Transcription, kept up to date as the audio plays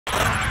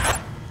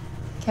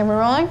Camera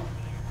rolling?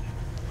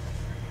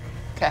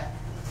 Okay.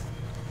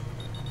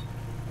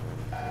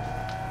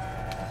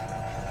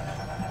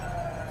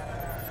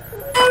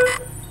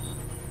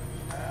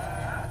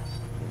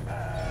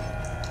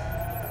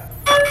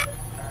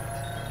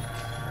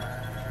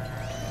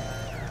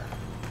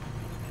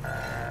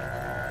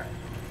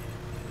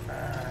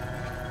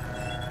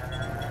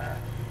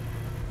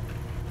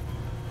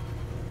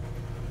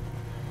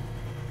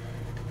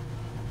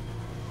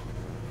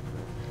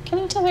 Can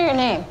you tell me your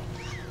name?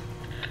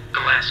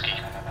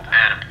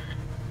 Adam.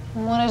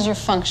 What is your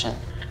function?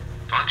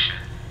 Function?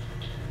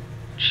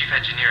 Chief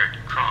engineer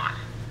at Kron.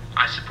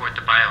 I support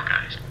the bio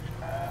guys.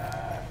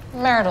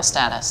 Marital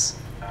status?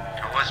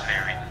 I was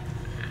married.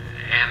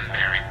 Am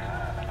married,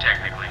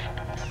 technically.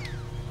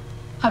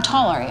 How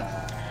tall are you?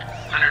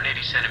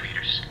 180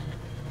 centimeters.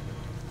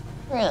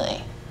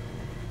 Really?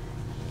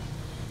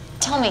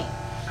 Tell me,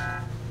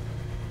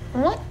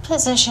 what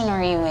position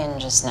are you in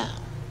just now?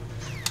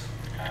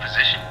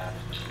 Position?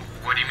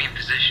 What do you mean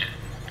position?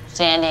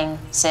 Standing,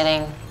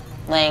 sitting,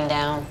 laying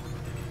down.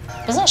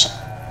 Position.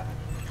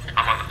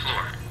 I'm on the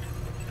floor.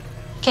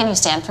 Can you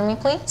stand for me,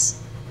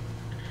 please?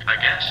 I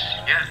guess,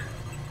 yeah.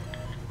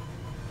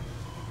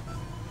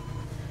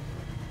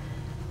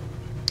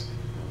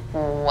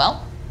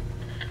 Well?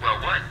 Well,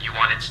 what? You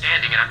wanted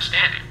standing and I'm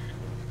standing.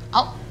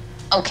 Oh,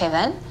 okay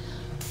then.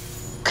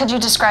 Could you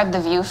describe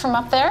the view from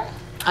up there?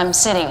 I'm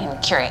sitting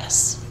and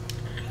curious.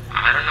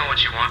 I don't know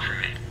what you want from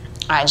me.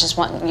 I just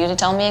want you to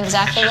tell me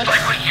exactly It's just what...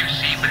 like what you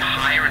see, but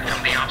higher and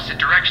from the opposite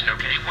direction,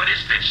 okay? What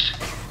is this?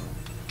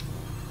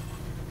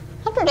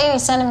 180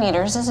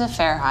 centimeters is a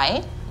fair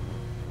height.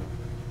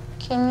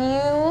 Can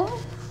you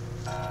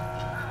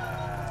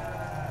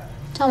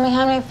tell me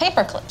how many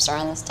paper clips are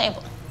on this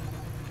table?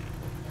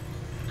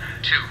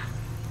 2.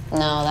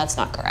 No, that's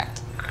not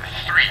correct.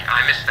 3.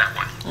 I missed that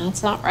one.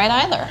 That's not right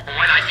either. Well,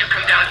 why not you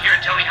come down here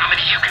and tell me how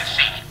many you can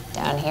see?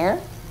 Down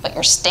here? But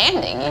you're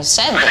standing. You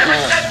said I that never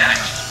you... said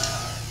that.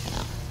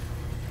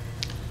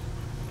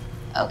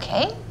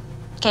 Okay.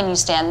 Can you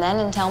stand then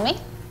and tell me?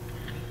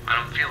 I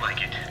don't feel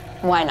like it.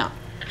 Why not?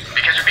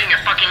 Because you're being a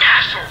fucking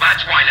asshole,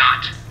 that's why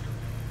not.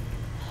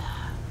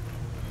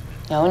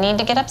 No need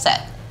to get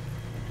upset.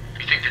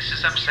 You think this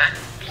is upset?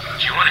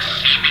 Do you want to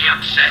see me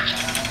upset?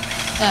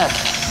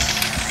 Okay.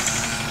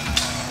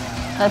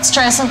 Let's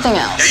try something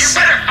else. Yeah, you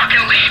better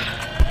fucking leave!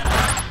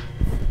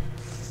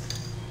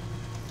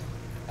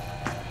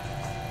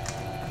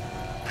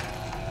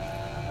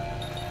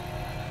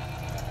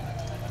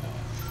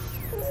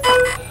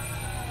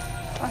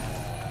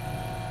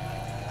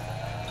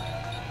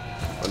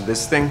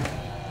 This thing?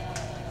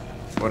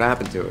 What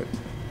happened to it?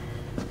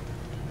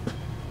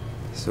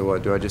 So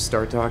what, do I just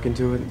start talking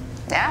to it?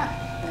 Yeah.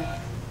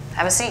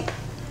 Have a seat.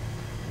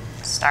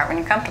 Start when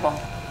you're comfortable.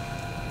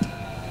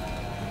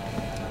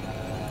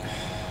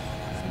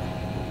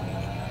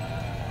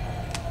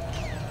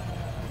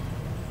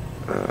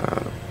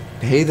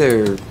 Hey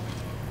there.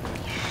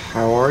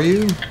 How are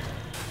you?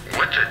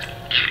 What the...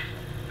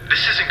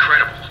 This is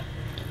incredible.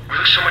 We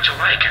look so much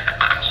alike.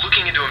 I'm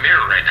looking into a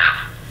mirror right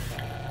now.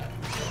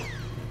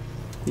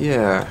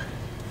 Yeah,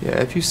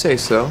 if you say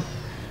so.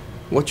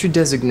 What's your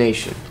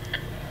designation?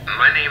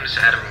 My name's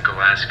Adam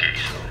Golaski.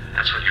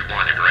 That's what you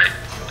wanted, right?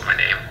 My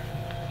name.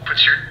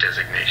 What's your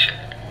designation?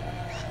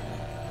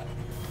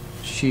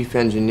 Chief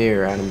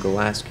Engineer Adam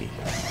Golaski.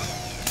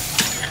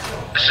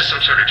 This is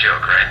some sort of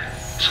joke, right?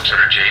 Some sort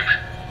of jape?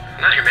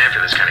 I'm not your man for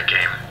this kind of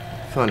game.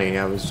 Funny,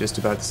 I was just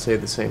about to say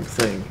the same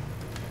thing.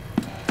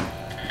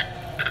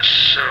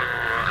 So,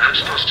 I'm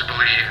supposed to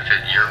believe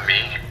that you're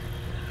me?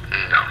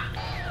 No.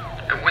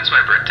 And when's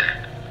my birthday?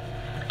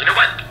 You know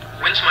what?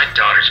 When's my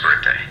daughter's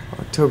birthday?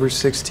 October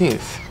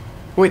 16th.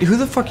 Wait, who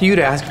the fuck are you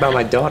to ask about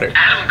my daughter?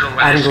 Adam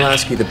Golaski. Adam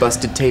Golaski, the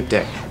busted tape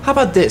deck. How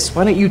about this?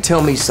 Why don't you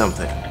tell me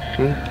something?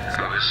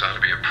 Oh, this ought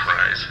to be a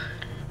prize.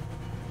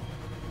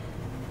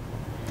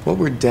 What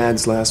were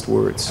Dad's last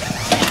words?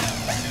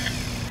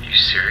 Are you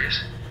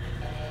serious?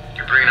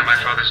 You're bringing up my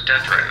father's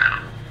death right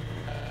now.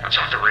 That's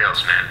off the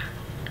rails, man.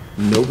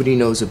 Nobody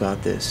knows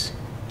about this.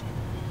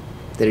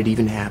 That it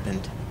even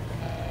happened.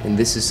 And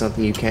this is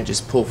something you can't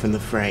just pull from the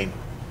frame.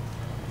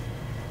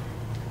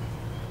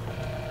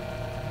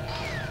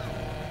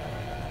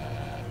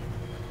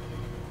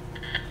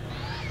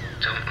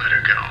 Don't let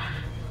her go.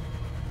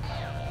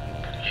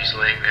 He's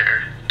laying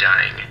there,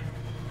 dying,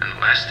 and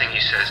the last thing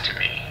he says to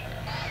me,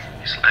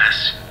 his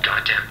last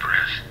goddamn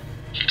breath,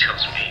 he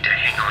tells me to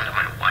hang on to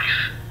my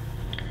wife.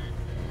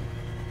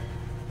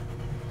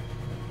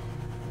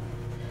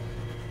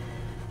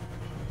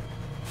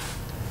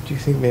 Do you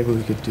think maybe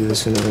we could do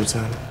this another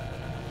time?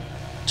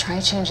 Try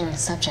changing the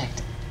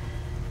subject.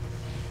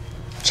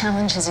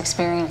 Challenge his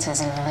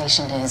experiences in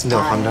relation to his No,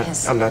 body.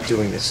 I'm not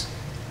doing this.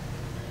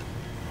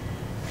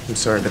 I'm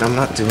sorry, but I'm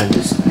not doing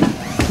this.